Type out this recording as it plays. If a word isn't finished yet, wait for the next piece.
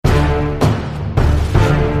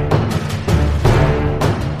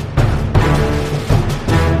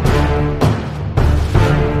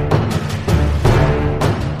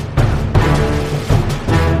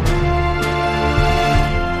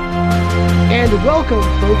And welcome,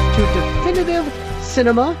 folks, to Definitive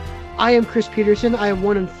Cinema. I am Chris Peterson. I am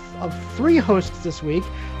one of three hosts this week.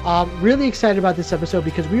 Really excited about this episode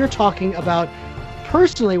because we are talking about,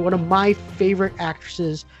 personally, one of my favorite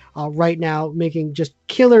actresses right now, making just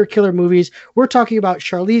killer movies. We're talking about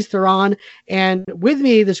Charlize Theron. And with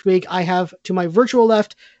me this week, I have, to my virtual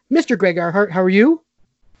left, Mr. Greg Arhart. How are you?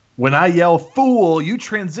 When I yell fool, you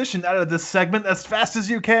transition out of this segment as fast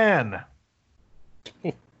as you can.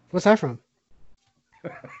 What's that from?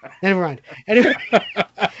 Never mind. Anyway,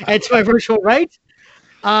 and to my virtual right,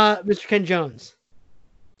 Mr. Ken Jones.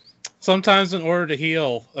 Sometimes in order to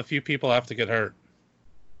heal, a few people have to get hurt.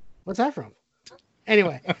 What's that from?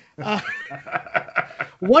 Anyway,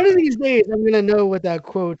 one of these days I'm going to know what that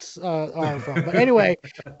quotes are from. But anyway,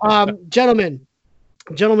 gentlemen,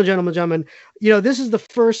 this is the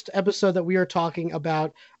first episode that we are talking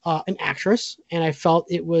about an actress, and I felt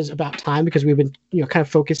it was about time because we've been, kind of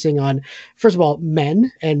focusing on, first of all,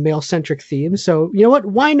 men and male-centric themes. So, you know what?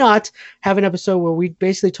 Why not have an episode where we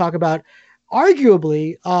basically talk about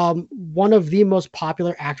arguably one of the most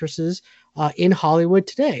popular actresses in Hollywood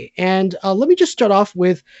today? And let me just start off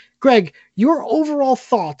with, Greg, your overall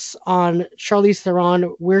thoughts on Charlize Theron,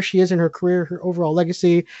 where she is in her career, her overall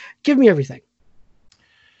legacy. Give me everything.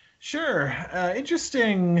 Sure.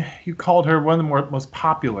 Interesting. You called her one of the most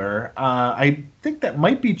popular. I think that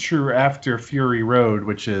might be true after Fury Road,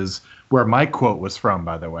 which is where my quote was from,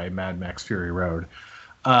 by the way, Mad Max Fury Road.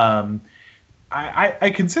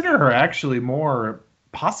 I consider her actually more,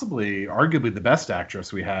 possibly, arguably the best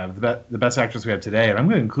actress we have, the best actress we have today. And I'm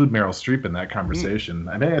going to include Meryl Streep in that conversation.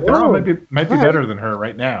 I mean, Theron might be better than her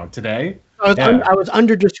right now, today. I was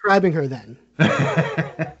under-describing her then.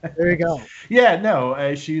 There you go. Yeah,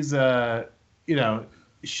 no, she's, I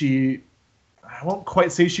won't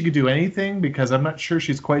quite say she could do anything because I'm not sure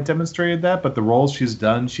she's quite demonstrated that, but the roles she's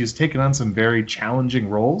done, she's taken on some very challenging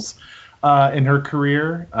roles in her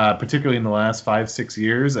career, particularly in the last 5-6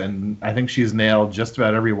 years, and I think she's nailed just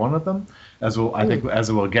about every one of them, as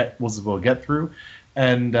we'll get through.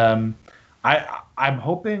 And I'm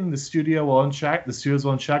hoping the studios will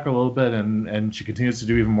uncheck a little bit, and she continues to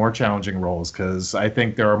do even more challenging roles, because I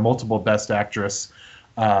think there are multiple Best Actress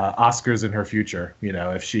Oscars in her future.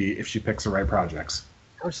 If she picks the right projects.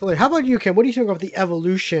 Absolutely. How about you, Ken? What do you think of the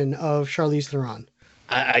evolution of Charlize Theron?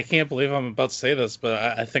 I can't believe I'm about to say this,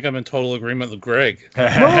 but I think I'm in total agreement with Greg.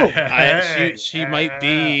 She might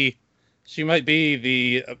be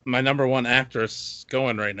my number one actress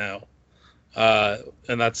going right now,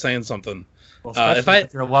 and that's saying something. Well, especially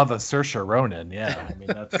with your love of Saoirse Ronan, yeah. I mean,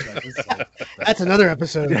 that's another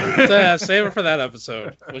episode. Save it for that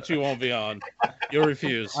episode, which you won't be on. You'll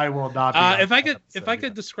refuse. I will not. Be if I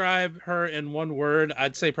could describe her in one word,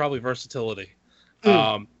 I'd say probably versatility.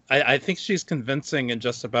 I think she's convincing in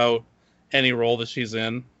just about any role that she's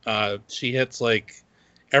in. She hits like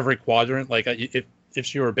every quadrant. Like if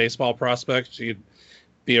she were a baseball prospect, she'd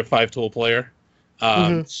be a 5-tool player.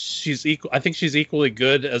 I think she's equally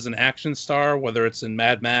good as an action star, whether it's in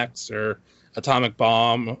Mad Max or Atomic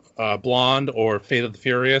Bomb, Blonde, or Fate of the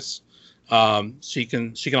Furious. She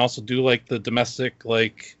can also do like the domestic,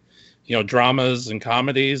 dramas and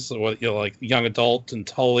comedies, like Young Adult and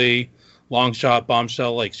Tully, Long Shot,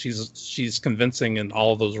 Bombshell. Like she's convincing in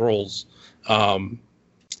all of those roles. I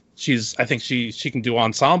think she can do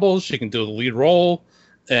ensembles. She can do the lead role.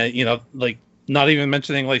 Not even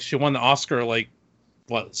mentioning like she won the Oscar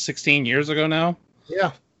 16 years ago now.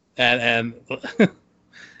 Yeah. And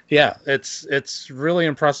yeah, it's really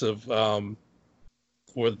impressive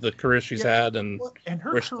with the career she's had and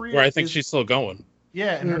her career where I think she's still going.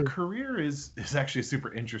 Yeah, and her career is actually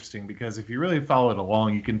super interesting because if you really follow it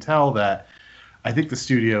along, you can tell that I think the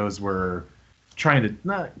studios were trying to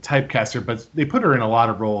not typecast her, but they put her in a lot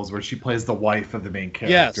of roles where she plays the wife of the main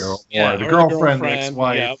character, or the girlfriend, the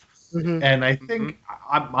ex-wife. Yep. Mm-hmm. And I think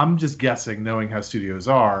I'm just guessing, knowing how studios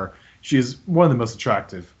are, she's one of the most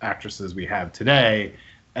attractive actresses we have today,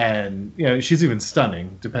 and she's even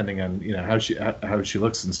stunning, depending on how she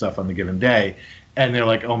looks and stuff on the given day. And they're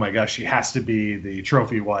like, oh my gosh, she has to be the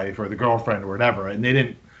trophy wife or the girlfriend or whatever. And they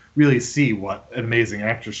didn't really see what an amazing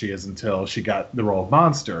actress she is until she got the role of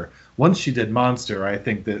Monster. Once she did Monster, I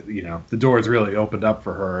think that the doors really opened up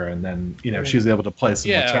for her, and then she was able to play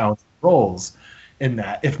some more challenging roles. In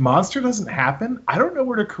that, if Monster doesn't happen, I don't know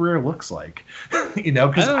what her career looks like,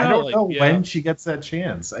 because I don't know when she gets that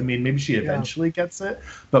chance. I mean, maybe she eventually gets it,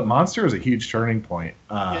 but Monster is a huge turning point.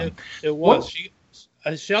 It was.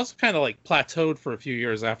 She also kind of plateaued for a few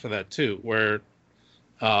years after that too, where,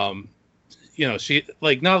 she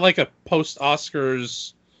not like a post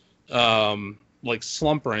Oscars,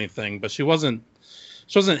 slump or anything, but she wasn't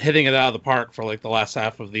she wasn't hitting it out of the park for like the last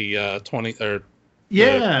half of the 20 or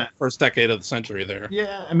Yeah. first decade of the century there.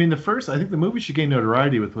 Yeah, I mean, I think the movie she gained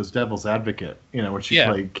notoriety with was Devil's Advocate, where she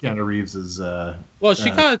played Keanu Reeves's. Well,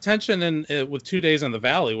 she caught attention with 2 Days in the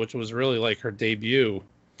Valley, which was really like her debut.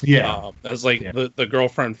 Yeah. As like the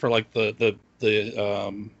girlfriend for like the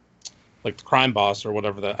like the crime boss or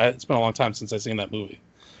whatever it's been a long time since I've seen that movie.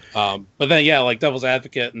 But then like Devil's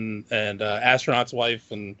Advocate and Astronaut's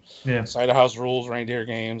Wife and Cider House Rules, Reindeer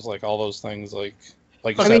Games, like all those things, like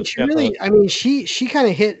I mean, she kind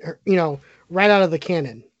of hit her, right out of the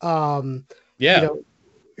cannon.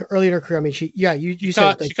 Early in her career. I mean, she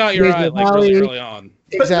said she caught your eye like really early on.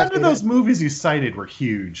 But none of those movies you cited were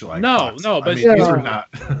huge. Like no, but these were not.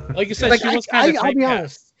 Like you said, she was kind of. I'll be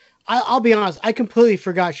honest. I'll be honest. I completely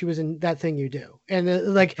forgot she was in That Thing You Do, and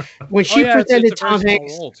when she presented Tom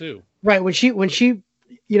Hanks, too. Right, when she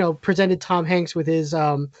presented Tom Hanks with his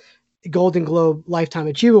Golden Globe Lifetime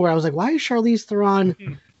Achievement Award, I was like, why is Charlize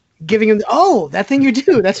Theron giving him That Thing You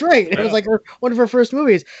Do? That's right. It was like one of her first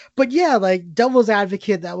movies. But yeah, like Devil's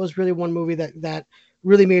Advocate, that was really one movie that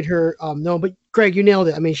really made her known. But Greg, you nailed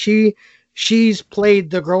it. I mean, she's played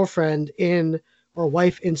the girlfriend or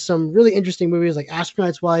wife in some really interesting movies like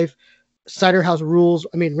Astronaut's Wife, Cider House Rules.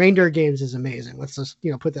 I mean, Reindeer Games is amazing. Let's just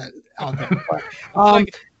put that out there. But,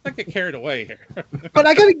 I get carried away here. But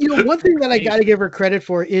I gotta, one thing that I gotta give her credit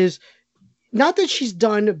for is not that she's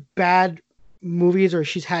done bad movies or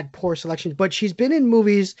she's had poor selections, but she's been in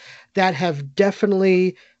movies that have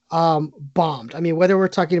definitely bombed. I mean, whether we're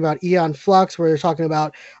talking about Aeon Flux, where we're talking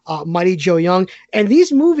about Mighty Joe Young, and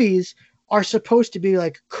these movies are supposed to be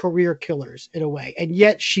like career killers in a way, and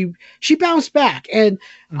yet she bounced back. And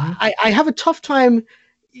I have a tough time.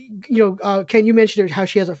 Ken, you mentioned how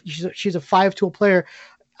she's a 5-tool player.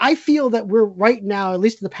 I feel that we're right now, at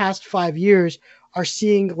least in the past 5 years, are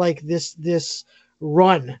seeing like this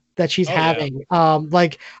run that she's having.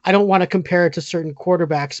 Like, I don't want to compare it to certain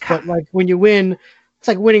quarterbacks, but like when you win, it's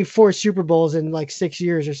like winning 4 Super Bowls in like 6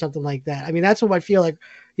 years or something like that. I mean, that's what I feel like,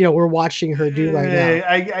 we're watching her do right now.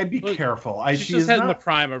 I'd be careful. She's just in the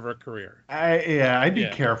prime of her career. I'd be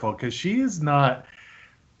careful because she is not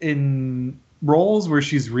in roles where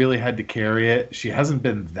she's really had to carry it. She hasn't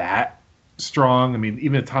been that strong. I mean,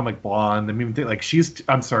 even Atomic Blonde. I mean, like she's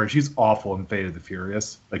awful in Fate of the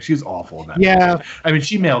Furious. Like she's awful in that. Yeah. Movie. I mean,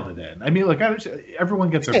 she mailed it in. I mean, like everyone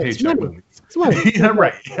gets their paycheck movie. It's money.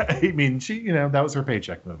 Right. I mean, that was her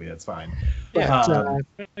paycheck movie. That's fine. Yeah.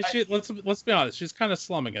 Let's be honest. She's kind of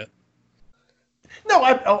slumming it.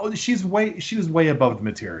 No, she was way above the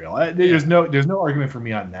material. There's no argument for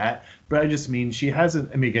me on that. But I just mean she hasn't.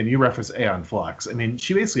 I mean, again, you reference Aeon Flux. I mean,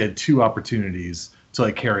 she basically had 2 opportunities to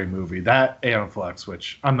like carry a movie. That Aeon Flux,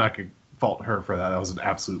 which I'm not gonna fault her for that. That was an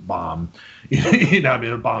absolute bomb. I mean,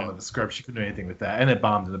 a bomb of the script. She couldn't do anything with that, and it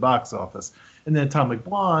bombed in the box office. And then Atomic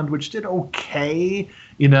Blonde, which did okay.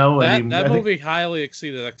 That movie highly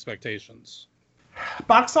exceeded expectations.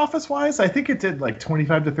 Box office wise, I think it did like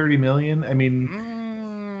 25 to 30 million. I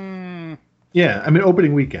mean, yeah. I mean,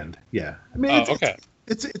 opening weekend. Yeah. I mean,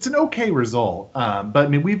 it's an okay result. But I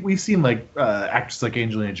mean, we've seen like actors like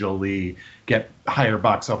Angelina Jolie get higher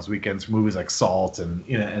box office weekends for movies like Salt and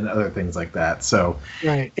and other things like that. So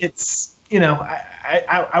it's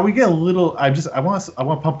I would get a little. I want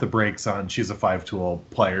to pump the brakes on. She's a 5-tool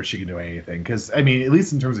player. She can do anything. Because I mean, at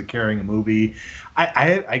least in terms of carrying a movie,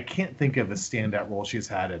 I can't think of a standout role she's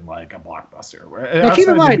had in like a blockbuster. Now, keep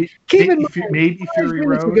in mind, maybe Fury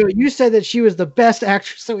Road. You said that she was the best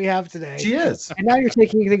actress that we have today. She is, and now you're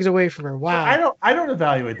taking things away from her. Wow. I don't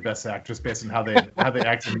evaluate the best actress based on how they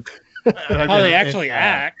act. How they actually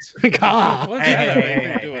act. God.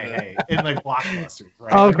 Hey. In like blockbusters,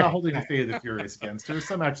 right? Okay. I'm not holding the Fate of the Furious against her.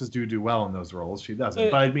 Some actors do well in those roles. She doesn't.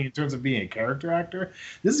 But I mean, in terms of being a character actor,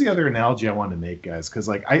 this is the other analogy I wanted to make, guys, because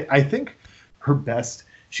like I think her best.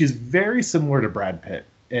 She's very similar to Brad Pitt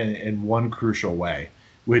in one crucial way,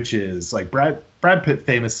 which is like Brad Pitt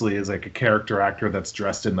famously is like a character actor that's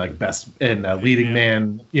dressed in like leading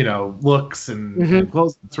man, looks and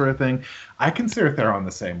clothes, and sort of thing. I consider Theron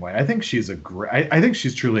the same way. I think she's I think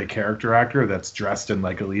she's truly a character actor that's dressed in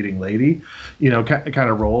like a leading lady, kind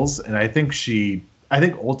of roles. And I think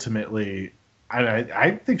ultimately,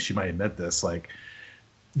 I think she might admit this, like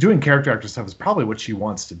doing character actor stuff is probably what she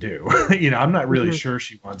wants to do. I'm not really sure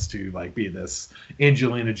she wants to like be this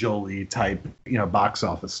Angelina Jolie type, box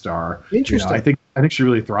office star. Interesting. I think she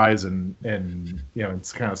really thrives in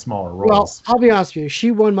it's kind of smaller roles. Well, I'll be honest with you.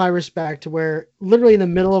 She won my respect where literally in the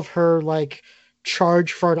middle of her like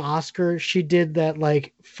charge for an Oscar, she did that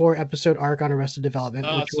like 4-episode arc on Arrested Development,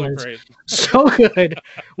 Oh, which it's so was great. so good,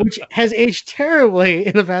 which has aged terribly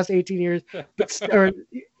in the past 18 years, but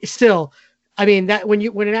still, I mean, that when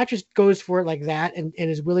an actress goes for it like that and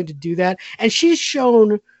is willing to do that, and she's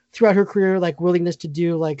shown throughout her career like willingness to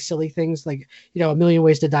do like silly things like, you know, A Million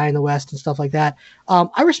Ways to Die in the West and stuff like that.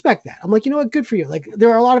 I respect that. I'm like, you know what, good for you. Like,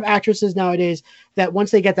 there are a lot of actresses nowadays that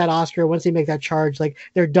once they get that Oscar, once they make that charge, like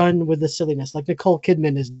they're done with the silliness. Like Nicole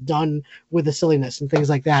Kidman is done with the silliness and things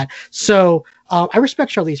like that. So I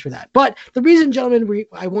respect Charlize for that. But the reason, gentlemen,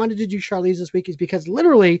 I wanted to do Charlize this week is because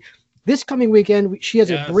literally this coming weekend, she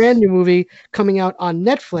has a brand new movie coming out on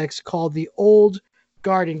Netflix called The Old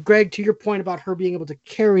Guard. And Greg, to your point about her being able to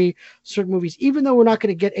carry certain movies, even though we're not going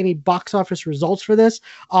to get any box office results for this,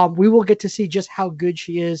 we will get to see just how good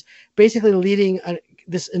she is, basically leading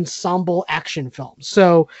this ensemble action film.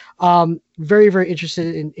 So very, very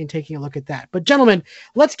interested in taking a look at that. But gentlemen,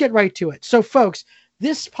 let's get right to it. So folks,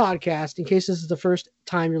 this podcast, in case this is the first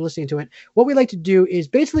time you're listening to it, what we like to do is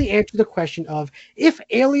basically answer the question of if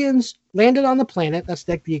aliens landed on the planet, that's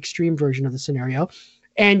like the extreme version of the scenario,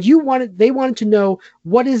 and they wanted to know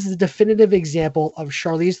what is the definitive example of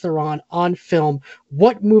Charlize Theron on film.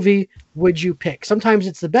 What movie would you pick? Sometimes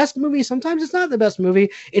it's the best movie, sometimes it's not the best movie.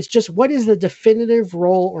 It's just what is the definitive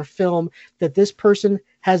role or film that this person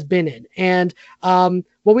has been in. And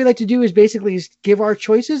what we like to do is basically give our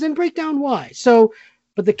choices and break down why. So,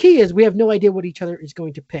 but the key is we have no idea what each other is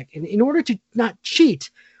going to pick. And in order to not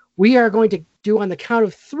cheat, we are going to do on the count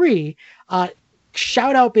of 3,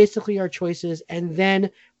 shout out basically our choices and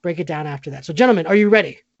then break it down after that. So gentlemen, are you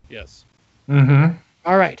ready? Yes. Mm-hmm.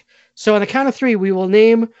 All right. So on the count of 3, we will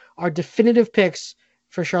name our definitive picks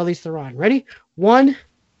for Charlize Theron. Ready? 1,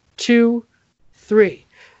 2, 3.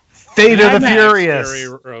 Fate of the Max Furious.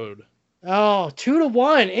 Fury Road. Oh,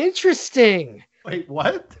 2-1. Interesting. Wait,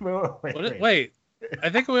 what? Wait. I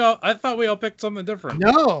thought we all picked something different.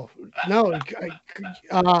 No.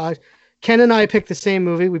 Ken and I picked the same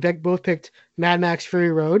movie. We both picked Mad Max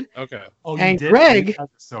Fury Road. Okay. Oh, and you did? Greg,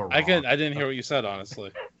 so I didn't hear what you said,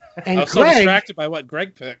 honestly. And I was Greg, so distracted by what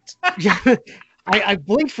Greg picked. Yeah, I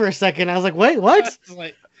blinked for a second. I was like, wait, what?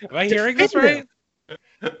 Like, am I hearing this right?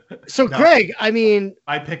 So no. Greg, I mean,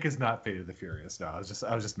 my pick is not Fate of the Furious. No, I was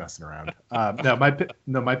just messing around.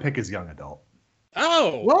 My pick is Young Adult.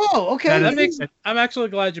 Oh, whoa, okay. I'm actually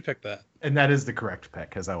glad you picked that. And that is the correct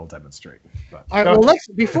pick, as I will demonstrate. But, all right, well,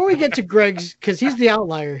 before we get to Greg's, because he's the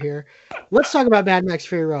outlier here, let's talk about Mad Max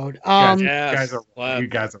Fury Road. You guys are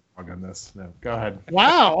wrong on this. No, go ahead.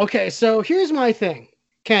 Wow. Okay, so here's my thing,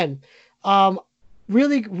 Ken.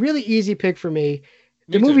 Really, really easy pick for me.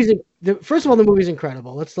 First of all, the movie's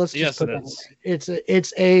incredible. Let's just put it is.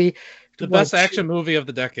 It's the best action movie of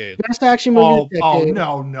the decade. Best action movie of the decade.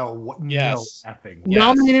 Oh no! Yes. No effing.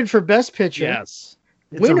 Nominated for Best Picture. Yes.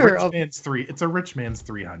 It's a rich man's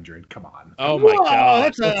 300. Come on. Oh my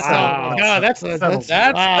God.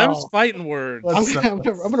 That's fighting words. I'm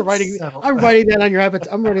writing that on your iPad.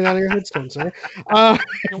 I'm writing that on your headstone, sir.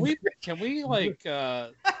 Can we like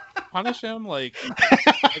punish him like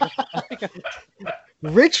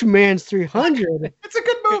Rich Man's 300. It's a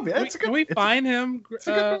good movie. Can we fine him?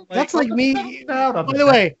 That's like me. By the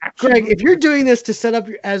way, Greg, if you're doing this to set up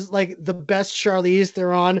as like the best Charlize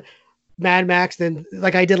Theron Mad Max than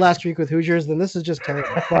like I did last week with Hoosiers, then this is just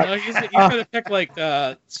terrible. But, he's gonna pick like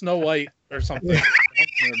Snow White or something.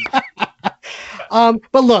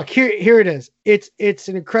 But look, here it is. It's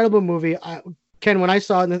an incredible movie. Ken, when I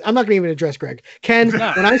saw it, I'm not going to even address Greg. Ken,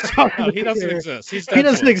 when I saw it, he doesn't exist. He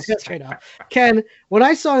doesn't exist right now. Ken, when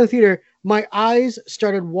I saw it in the theater, my eyes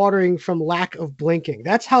started watering from lack of blinking.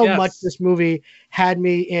 That's how much this movie had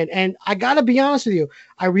me in. And I got to be honest with you,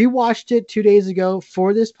 I rewatched it 2 days ago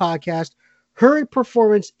for this podcast. Her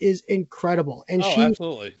performance is incredible, and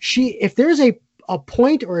absolutely. If there's a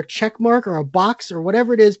point or a check mark or a box or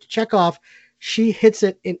whatever it is to check off, she hits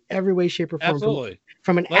it in every way, shape, or form. Absolutely.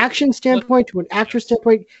 From an action standpoint to an actress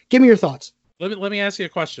standpoint, give me your thoughts. Let me ask you a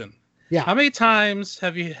question. Yeah. How many times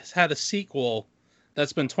have you had a sequel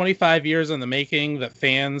that's been 25 years in the making that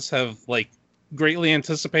fans have like greatly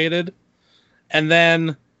anticipated, and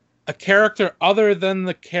then a character other than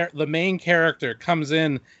the main character comes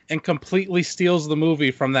in and completely steals the movie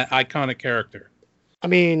from that iconic character? I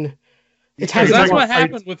mean, that's what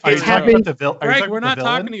happened with Fury Road. Greg, we're not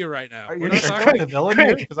talking to you right now. We're not talking to the villain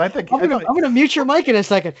here, because I think I'm going to mute your mic in a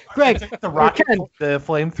second. Greg, the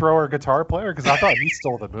flamethrower guitar player, because I thought he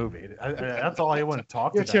stole the movie. That's all I want to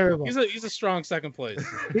talk about. You're terrible. He's a strong second place.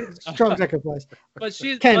 Strong second place. But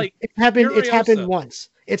she's Ken, like it's happened once.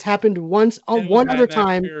 It's happened once. One other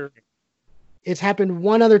time. It's happened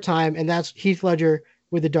one other time, and that's Heath Ledger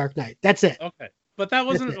with The Dark Knight. That's it. Okay, but that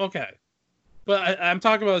wasn't okay. But I'm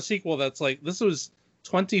talking about a sequel that's like this was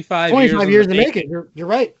 25 years in the making. You're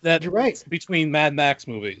right. You're right. Between Mad Max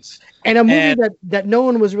movies and a movie that no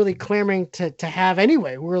one was really clamoring to have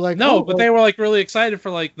anyway. We were like, no, but they were like really excited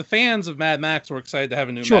for like the fans of Mad Max were excited to have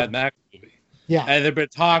a new Mad Max movie. Yeah, and there'd been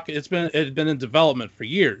talk. It had been in development for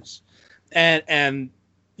years, and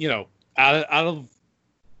you know, out of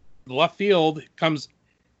left field comes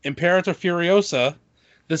Imperator Furiosa,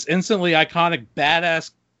 this instantly iconic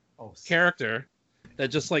badass character that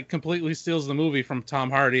just like completely steals the movie from Tom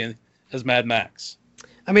Hardy and as Mad Max.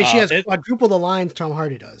 I mean, she has quadruple the lines Tom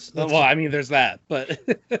Hardy does. Well, I mean, there's that, but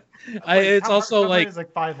it's also Tom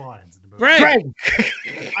like 5 lines in the movie. Greg!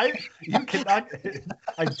 You cannot.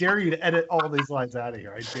 I dare you to edit all these lines out of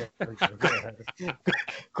here. I dare you. Go ahead.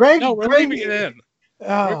 Greg, no, we're leaving it in.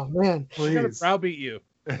 Oh man, please. We're gonna browbeat you.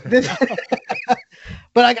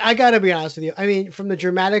 But I gotta be honest with you. I mean, from the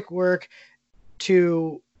dramatic work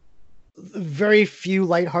to very few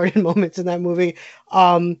lighthearted moments in that movie,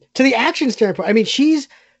 to the action standpoint, I mean, she's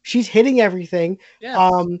hitting everything. Yes.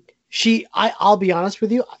 I'll be honest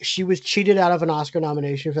with you, she was cheated out of an Oscar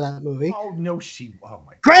nomination for that movie. Oh no, oh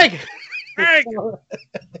my Greg! Greg!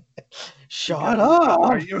 Shut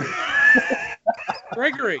up!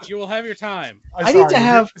 Gregory, you will have your time. I need to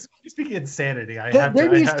have. Speaking of insanity,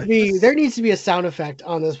 there needs to be a sound effect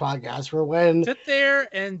on this podcast for when sit there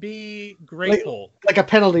and be grateful, like a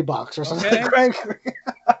penalty box or something. Okay?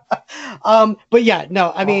 But yeah,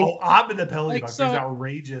 no, I mean, I'm in the penalty box. It's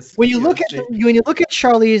outrageous. When you look at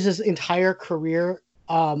Charlize's entire career,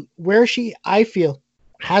 where I feel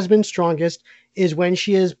has been strongest is when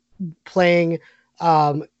she is playing.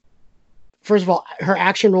 First of all, her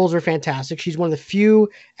action roles are fantastic. She's one of the few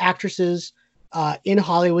actresses in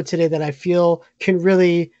Hollywood today that I feel can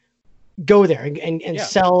really go there and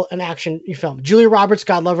sell an action film. Julia Roberts,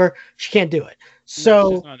 God love her, she can't do it.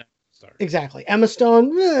 So exactly, Emma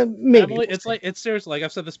Stone, maybe. Emily, it's seriously, like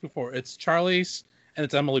I've said this before. It's Charlize and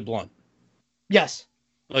it's Emily Blunt. Yes,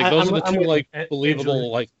 like those are the two like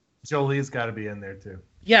believable like. Jolie's got to be in there too.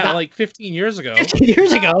 Yeah, like 15 years ago. 15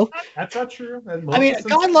 years ago. That's not true. I mean,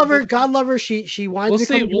 God love her. She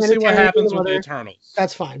winds up. We'll see what happens with the Eternals.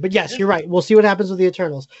 That's fine. But yes, you're right. We'll see what happens with the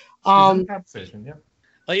Eternals. Conversation, yeah.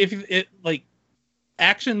 Like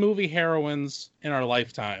action movie heroines in our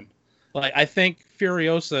lifetime. Like I think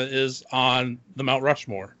Furiosa is on the Mount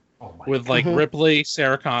Rushmore with like Ripley,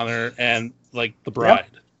 Sarah Connor, and like The Bride.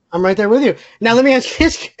 Yep. I'm right there with you. Now let me ask you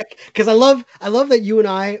this, because I love that you and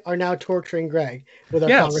I are now torturing Greg with our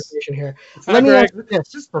conversation here. Let me ask you this: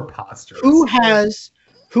 just preposterous.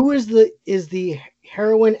 Who is the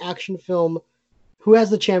heroine action film? Who has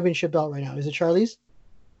the championship belt right now? Is it Charlize?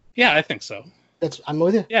 Yeah, I think so. I'm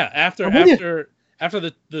with you. Yeah, after the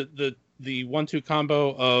 1-2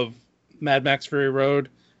 combo of Mad Max Fury Road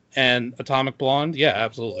and Atomic Blonde, yeah,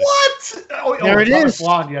 absolutely. What? There it is.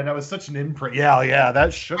 Blonde, yeah, that was such an imprint. Yeah,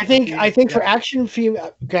 that should. I think for action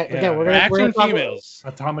female. Okay, again, we're gonna females.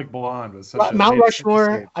 Atomic Blonde was such Mount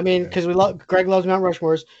Rushmore. I mean, because Greg loves Mount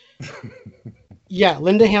Rushmores. Yeah,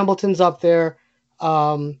 Linda Hamilton's up there.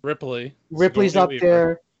 Ripley's up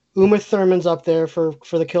there. Uma Thurman's up there for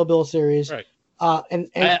the Kill Bill series. Right. And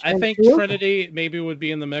I think Trinity maybe would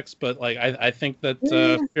be in the mix, but like I think that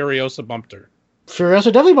Furiosa bumped her. Furiosa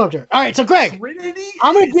definitely bumped her. All right, so Greg, Trinity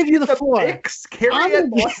I'm going to give you the floor. Carrie Ann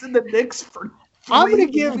Moss in the mix for. I'm going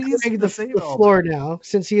to give Greg the floor now,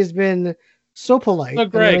 since he has been so polite. So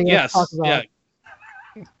Greg, yes, yeah.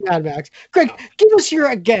 Mad Max. Greg, give us your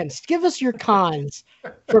against. Give us your cons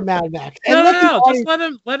for Mad Max. And no. Just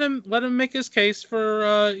let him make his case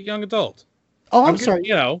for young adult. Oh, I'm sorry.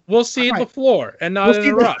 You know, we'll see the floor and not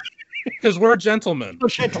interrupt, because we're gentlemen. We're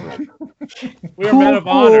gentlemen. We're men of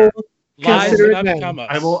honor. Lies do not become us.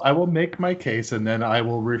 I will make my case, and then I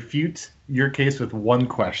will refute your case with one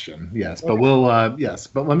question. Yes, but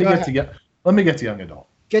let me get to young adult.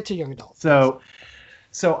 Get to young adult.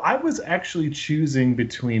 So I was actually choosing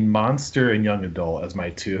between Monster and Young Adult as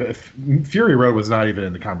my two. Fury Road was not even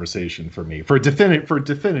in the conversation for me for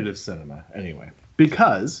definitive cinema anyway,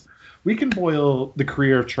 because we can boil the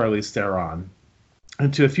career of Charlize Theron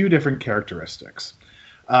into a few different characteristics.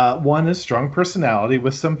 One is strong personality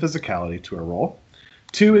with some physicality to her role.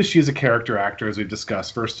 2 is she's a character actor, as we've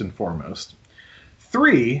discussed, first and foremost.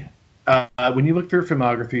 3, when you look through her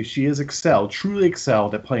filmography, she has truly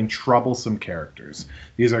excelled at playing troublesome characters.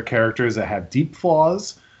 These are characters that have deep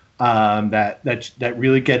flaws, that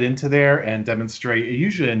really get into there and demonstrate a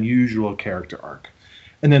usually unusual character arc.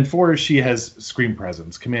 And then 4 is she has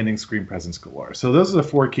commanding screen presence galore. So those are the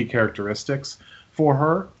 4 key characteristics for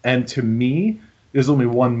her. And to me, there's only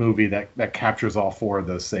one movie that captures all four of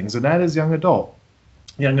those things, and that is Young Adult.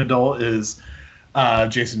 Young Adult is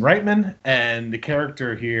Jason Reitman, and the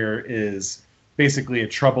character here is basically a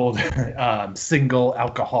troubled single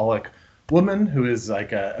alcoholic woman who is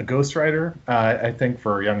like a ghostwriter, I think,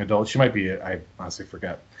 for Young Adult. She might be, I honestly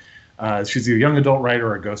forget. She's either a young adult writer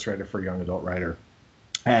or a ghostwriter for a young adult writer.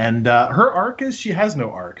 And her arc is she has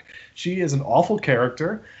no arc. She is an awful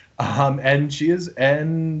character. And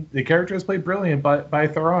the character is played brilliant by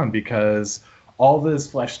Theron, because all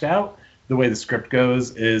this fleshed out. The way the script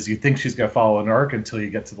goes is you think she's going to follow an arc until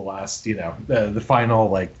you get to the last, the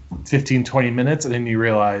final like 15, 20 minutes, and then you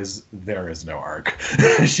realize there is no arc.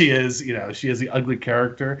 she is the ugly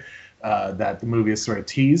character that the movie is sort of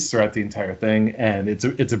teased throughout the entire thing, and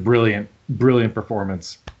it's a brilliant, brilliant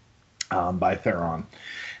performance by Theron.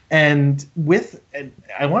 And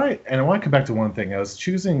I want to come back to one thing.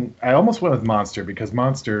 I almost went with Monster, because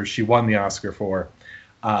Monster she won the Oscar for,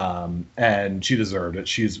 and she deserved it.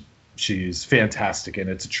 She's fantastic, and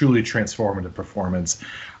it's a truly transformative performance.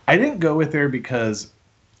 I didn't go with her because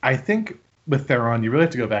I think with Theron, you really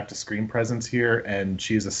have to go back to screen presence here, and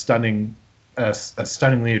she's a stunningly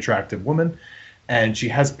attractive woman, and she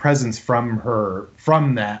has presence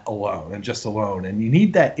from that alone, and just alone, and you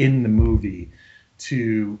need that in the movie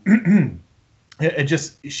to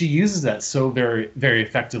she uses that so very, very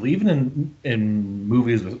effectively, even in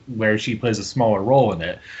movies where she plays a smaller role in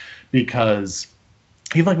it, because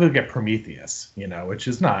even like we look at Prometheus, which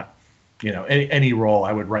is not, any role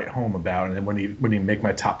I would write home about, and then when you make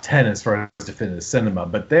my top 10 as far as definitive cinema,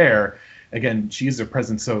 but there again, she uses her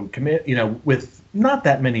presence so with not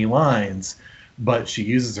that many lines, but she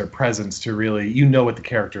uses her presence to really, what the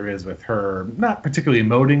character is with her not particularly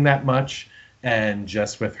emoting that much, and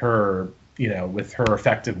just with her, with her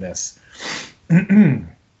effectiveness and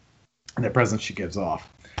the presence she gives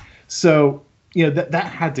off. So that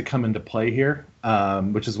had to come into play here,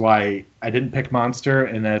 which is why I didn't pick Monster,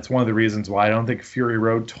 and that's one of the reasons why I don't think Fury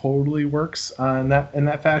Road totally works in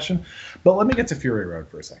that fashion. But let me get to Fury Road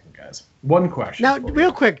for a second, guys. One question. Now,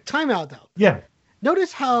 real quick, time out though. Yeah.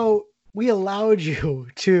 Notice how we allowed you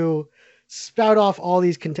to spout off all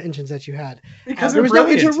these contentions that you had. Because there was no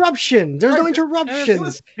interruption. There's no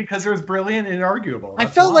interruptions. Because it was brilliant and inarguable. I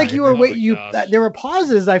felt like you were there were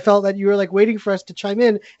pauses. I felt that you were like waiting for us to chime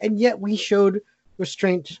in, and yet we showed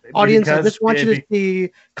restraint. Audience, I just want you to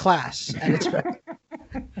see class and expect.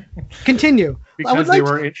 Continue. Because they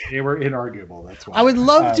were inarguable. That's why. I would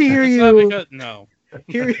love to hear you. No.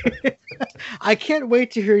 I can't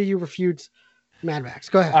wait to hear you refute Mad Max.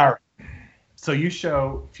 Go ahead. All right. So you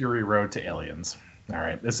show Fury Road to aliens. All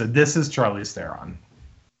right. This is Charlize Theron.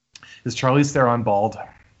 Is Charlize Theron bald?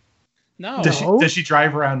 No. Does she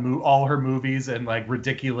drive around all her movies in like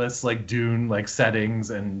ridiculous like Dune like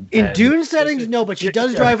settings and Dune settings? No, but she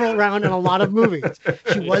does drive around in a lot of movies.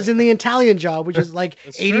 She was in the Italian Job, which is like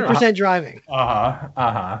 80% driving.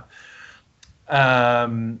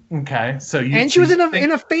 Okay. So she was in a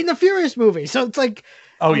Fate and the Furious movie. So it's like,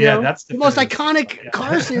 that's the most iconic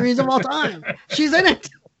car series of all time. She's in it.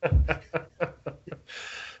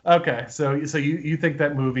 Okay, so you think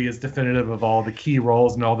that movie is definitive of all the key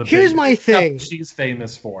roles and all the Here's my thing. She's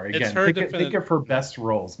famous for. Again, think of her best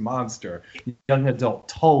roles: Monster, Young Adult,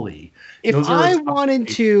 Tully. If I wanted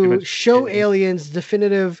to show aliens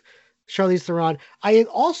definitive Charlize Theron, I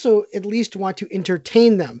also at least want to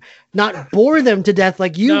entertain them, not bore them to death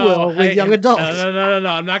like you will with Young Adults. No.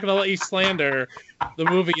 I'm not going to let you slander the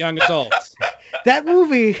movie Young Adults. That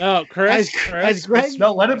movie. No, Chris. As Greg.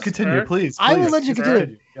 No, let him continue, please. I will let you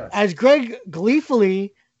continue. Yes. As Greg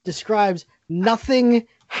gleefully describes, nothing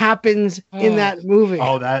happens in that movie.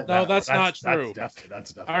 Oh, that's not true. That's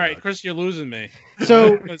definitely all right, Chris, you're losing me.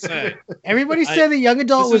 So everybody said that Young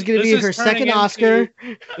Adult was going to be her second Oscar.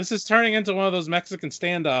 This is turning into one of those Mexican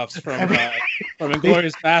standoffs from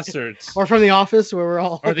Inglourious Bastards, or from The Office, where we're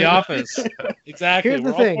all. Or The Office, exactly. Here's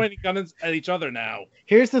we're the all thing. Pointing guns at each other now.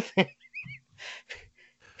 Here's the thing.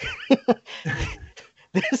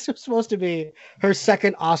 This was supposed to be her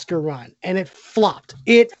second Oscar run, and it flopped.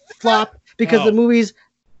 It flopped because the movie's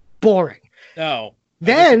boring. No.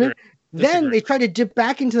 Then they tried to dip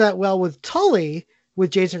back into that well with Tully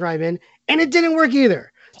with Jason Reitman, and it didn't work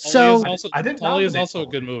either. Tully is also a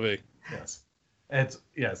good movie. Yes. It's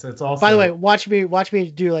also. By the way, watch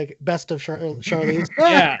me do like best of Charlize.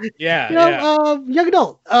 Yeah. Young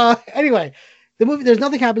Adult. Anyway, the movie. There's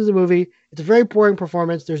nothing happens in the movie. It's a very boring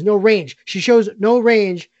performance. There's no range. She shows no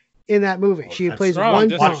range in that movie. She plays one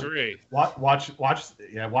song. Watch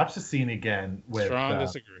the scene again with. Strong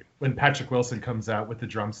disagree. when Patrick Wilson comes out with the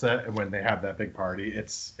drum set and when they have that big party,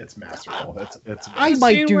 it's masterful. It's I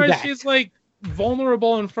might do where that. She's like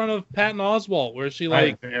vulnerable in front of Patton Oswalt, where she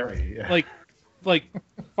like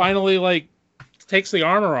finally like takes the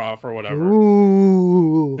armor off or whatever.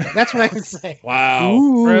 Ooh, that's what I can say. Wow,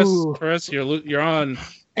 Ooh. Chris, you're on.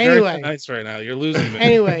 Anyway, nice right now. You're losing me.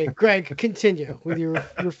 Anyway, Greg, continue with your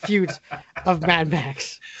feud of Mad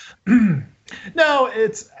Max. No,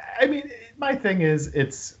 I mean, my thing is,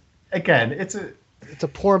 it's a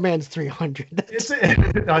poor man's 300.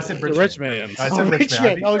 No, I said rich man. I said rich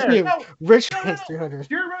man. Rich man's 300.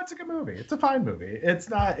 Fury Road's a good movie. It's a fine movie. It's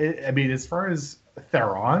not. I mean, as far as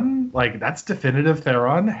Theron, like that's definitive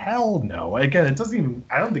Theron. Hell no. Again, it doesn't even.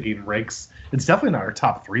 I don't think it even ranks. It's definitely not our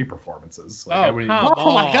top 3 performances. Like,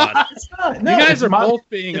 oh my god! It's not. No, you guys are both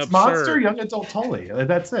being it's absurd. Monster, Young Adult, Tully.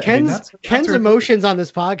 That's it. Ken's emotions on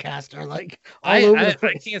this podcast are like all over the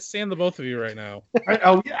place. I can't stand the both of you right now.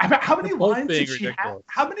 Oh yeah. How many lines did she have?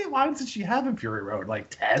 How many lines did she have in Fury Road? Like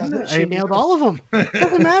 10. She nailed all of them.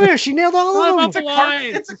 Doesn't matter. She nailed all of them.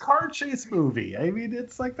 It's a car chase movie. I mean,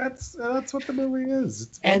 it's like that's what the movie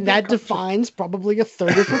is. And that defines probably a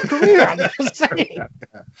third of her career. I'm just saying.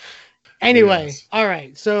 Anyway, yes. All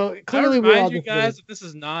right. So clearly, I remind you guys that this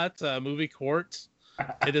is not movie court.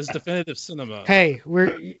 It is definitive cinema. Hey,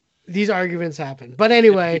 these arguments happen, but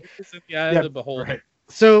anyway. The beholder. Right.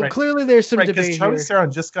 So clearly, there's some debate here. Charlize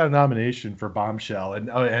Theron just got a nomination for Bombshell,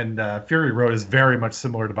 and Fury Road is very much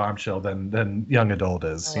similar to Bombshell than Young Adult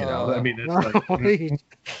is. You know, I mean, it's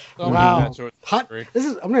wow. Hot.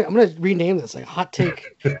 I'm gonna rename this like hot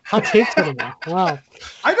take. Hot take cinema. Wow.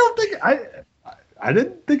 I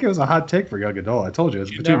didn't think it was a hot take for Young Adult. I told you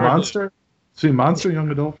it's between Monster and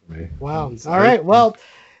Young Adult for me. Wow. All right. Well,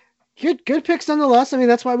 good picks nonetheless. I mean,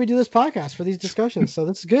 that's why we do this podcast, for these discussions. So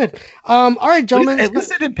this is good. All right, gentlemen. At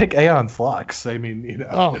least I didn't pick Aeon Flux. I mean, you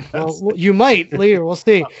know. Oh, well, you might later. We'll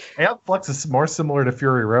see. Aeon Flux is more similar to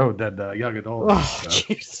Fury Road than Young Adult. Oh,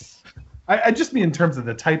 jeez. I just mean in terms of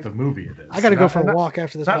the type of movie it is. I got to go for a walk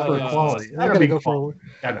after this. Not for quality. I got to go for a walk.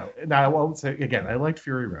 I know. Now, I won't say again. I liked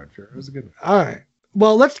Fury Road. Fury Road was a good movie. All right.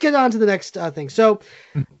 Well, let's get on to the next thing. So,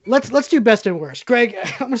 let's do best and worst. Greg,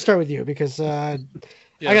 I'm gonna start with you because I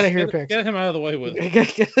gotta hear your picks. Get him out of the way with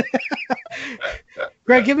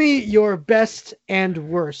Greg, give me your best and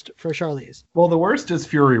worst for Charlize. Well, the worst is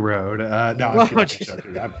Fury Road. No, I'm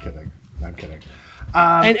kidding. I'm kidding.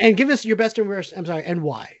 And give us your best and worst. I'm sorry, and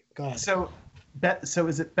why? Go ahead. So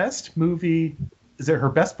is it best movie? Is it her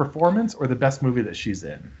best performance or the best movie that she's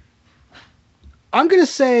in? I'm gonna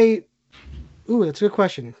say. Ooh, that's a good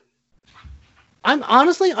question. I'm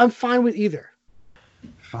fine with either.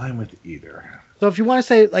 Fine with either. So if you want to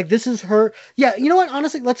say like this is her, yeah, you know what?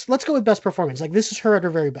 Honestly, let's go with best performance. Like this is her at her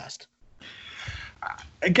very best.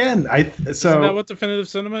 Again, isn't that what definitive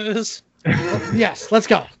cinema is? Yes, let's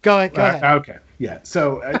go. Go ahead. Okay, yeah.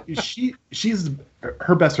 So she's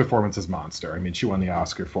her best performance is Monster. I mean, she won the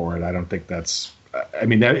Oscar for it. I don't think that's. I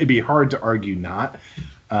mean, it'd be hard to argue not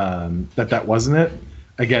that wasn't it.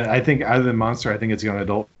 Again, I think other than Monster, I think it's Young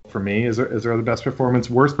Adult for me. Is there the best performance?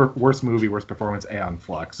 Worst movie, worst performance. Aeon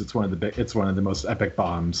Flux. It's one of the most epic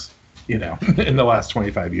bombs, you know, in the last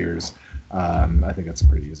 25 years. I think that's a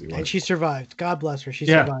pretty easy one. And she survived. God bless her. She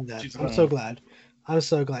survived that. I'm so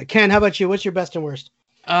glad. Ken, how about you? What's your best and worst?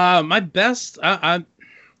 My best. I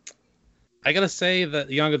gotta say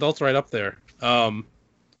that Young Adult's right up there.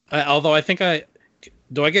 Although I think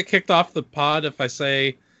do I get kicked off the pod if I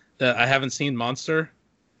say that I haven't seen Monster?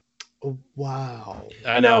 Oh, wow.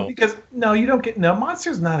 I know. No, because you don't get. No,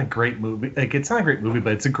 Monster's not a great movie. Like it's not a great movie,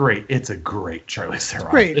 but it's a great Charlize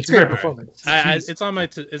Theron. It's a great performance. It's on my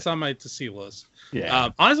to see list. Yeah.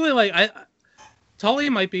 Honestly, like Tully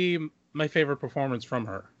might be my favorite performance from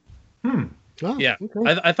her. Oh, yeah.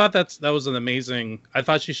 Okay. I thought that was an amazing. I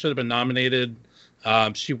thought she should have been nominated.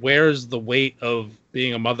 She wears the weight of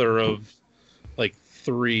being a mother of like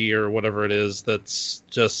 3 or whatever it is. That's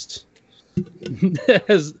just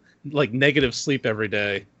has like negative sleep every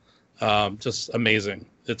day. Just amazing.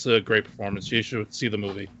 It's a great performance. You should see the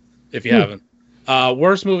movie if you haven't.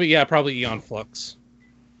 Worst movie, yeah, probably Aeon Flux.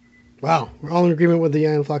 Wow, we're all in agreement with the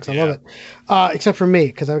Aeon Flux. I love it. Except for me,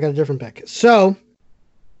 because I've got a different pick. So,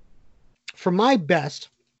 for my best,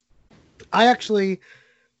 I actually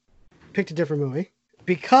picked a different movie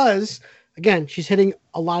because, again, she's hitting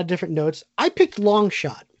a lot of different notes. I picked Long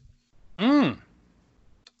Shot.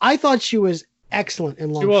 I thought she was excellent in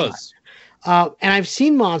Long Shot. And I've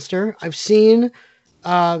seen Monster. I've seen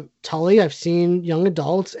Tully. I've seen Young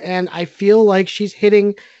Adults. And I feel like she's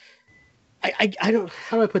hitting... I don't...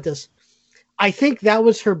 How do I put this? I think that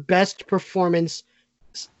was her best performance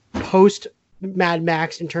post Mad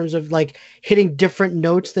Max in terms of like hitting different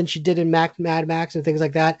notes than she did in Mad Max and things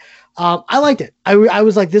like that. I liked it. I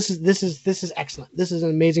was like, this is excellent. This is an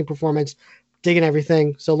amazing performance. Digging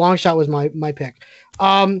everything. So Long Shot was my pick.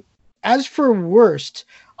 As for worst,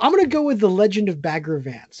 I'm gonna go with The Legend of Bagger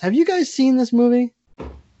Vance. Have you guys seen this movie?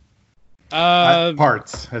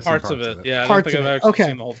 Parts of it. Yeah, Parts I don't think I've actually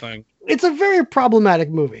seen the whole thing. It's a very problematic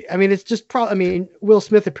movie. I mean, it's just Will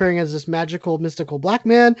Smith appearing as this magical, mystical black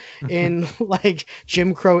man in like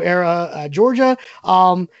Jim Crow era Georgia.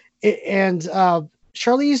 And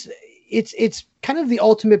Charlize, it's kind of the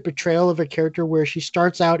ultimate betrayal of a character where she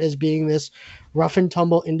starts out as being this rough and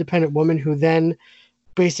tumble independent woman who then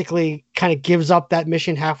basically kind of gives up that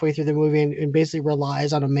mission halfway through the movie and basically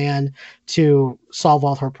relies on a man to solve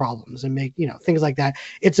all her problems and make, things like that.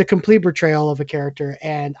 It's a complete betrayal of a character.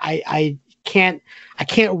 And I can't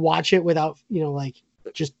watch it without, like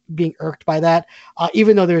just being irked by that.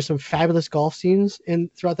 Even though there's some fabulous golf scenes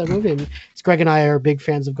throughout that movie, and Greg and I are big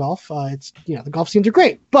fans of golf. The golf scenes are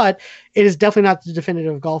great, but it is definitely not the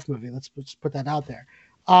definitive golf movie. Let's put that out there.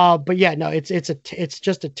 But yeah, no, it's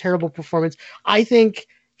just a terrible performance. I think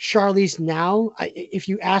Charlize now, if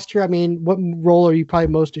you asked her, what role are you probably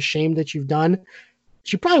most ashamed that you've done?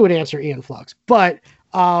 She probably would answer Ian Flux. But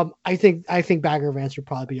I think Bagger Vance would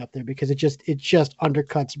probably be up there because it just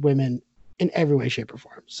undercuts women in every way, shape, or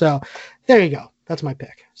form. So there you go. That's my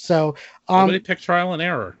pick. So somebody picked Trial and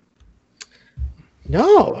Error.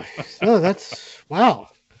 No, that's wow.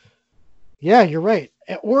 Yeah, you're right.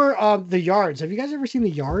 Or The Yards. Have you guys ever seen The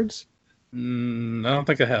Yards? I don't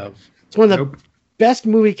think I have. It's one of the best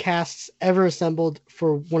movie casts ever assembled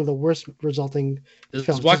for one of the worst resulting films.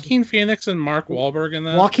 Is Joaquin Phoenix and Mark Wahlberg in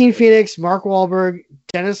that? Joaquin Phoenix, Mark Wahlberg,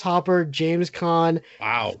 Dennis Hopper, James Caan,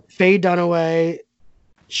 wow, Faye Dunaway,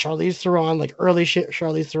 Charlize Theron, like early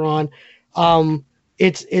Charlize Theron.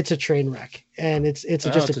 It's a train wreck, and it's just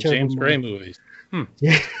a terrible James Gray movie.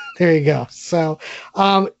 Yeah, there you go. So,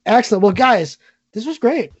 excellent. Well, guys, this was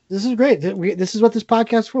great. This is great. This is what this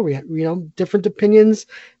podcast is for. We have, different opinions,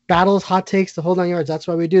 battles, hot takes, the whole 9 yards. That's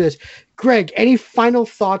why we do this. Greg, any final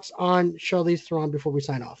thoughts on Charlize Theron before we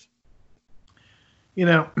sign off?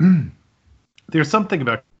 There's something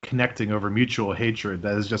about connecting over mutual hatred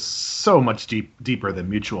that is just so much deeper than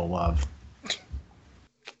mutual love.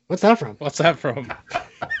 What's that from?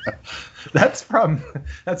 That's from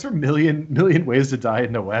Million Ways to Die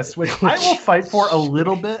in the West, which I will fight for a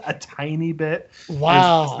little bit, a tiny bit.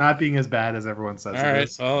 Wow. It's not being as bad as everyone says it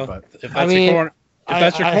is. Well, but if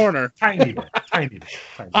that's your corner. Tiny bit.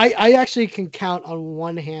 I actually can count on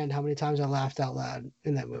one hand how many times I laughed out loud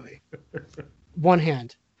in that movie. One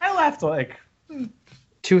hand. I laughed like...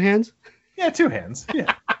 2 hands? Yeah, 2 hands.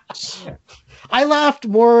 Yeah. I laughed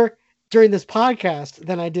more during this podcast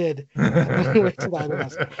than I did.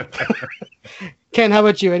 Ken, how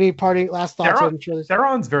about you? Any last thoughts on Charlize?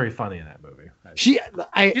 Theron's very funny in that movie. She's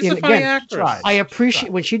a funny actress. I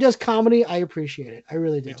appreciate when she does comedy. I appreciate it. I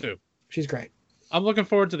really do. Me too. She's great. I'm looking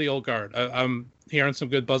forward to The Old Guard. I'm hearing some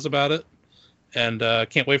good buzz about it, and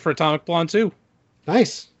can't wait for Atomic Blonde 2.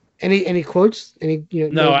 Nice. Any quotes?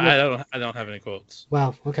 No, I don't have any quotes.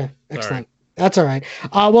 Wow. Okay. Excellent. That's all right.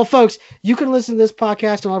 Well, folks, you can listen to this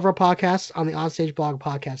podcast and all of our podcasts on the Onstage Blog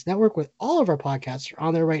Podcast Network. With all of our podcasts are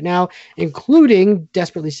on there right now, including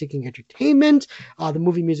Desperately Seeking Entertainment, the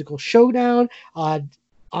Movie Musical Showdown,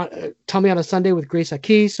 Tell Me on a Sunday with Grace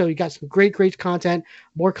Aki. So you got some great content,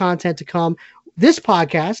 more content to come. This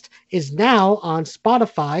podcast is now on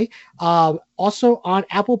Spotify, also on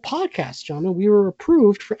Apple Podcasts, gentlemen. We were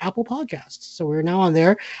approved for Apple Podcasts, so we're now on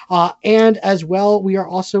there. And as well, we are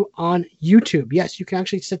also on YouTube. Yes, you can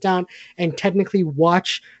actually sit down and technically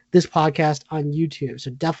watch this podcast on YouTube.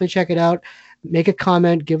 So definitely check it out. Make a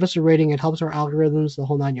comment, give us a rating. It helps our algorithms, the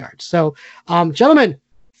whole 9 yards. So, gentlemen,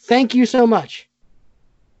 thank you so much.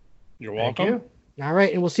 You're welcome. All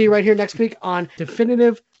right, and we'll see you right here next week on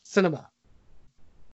Definitive Cinema.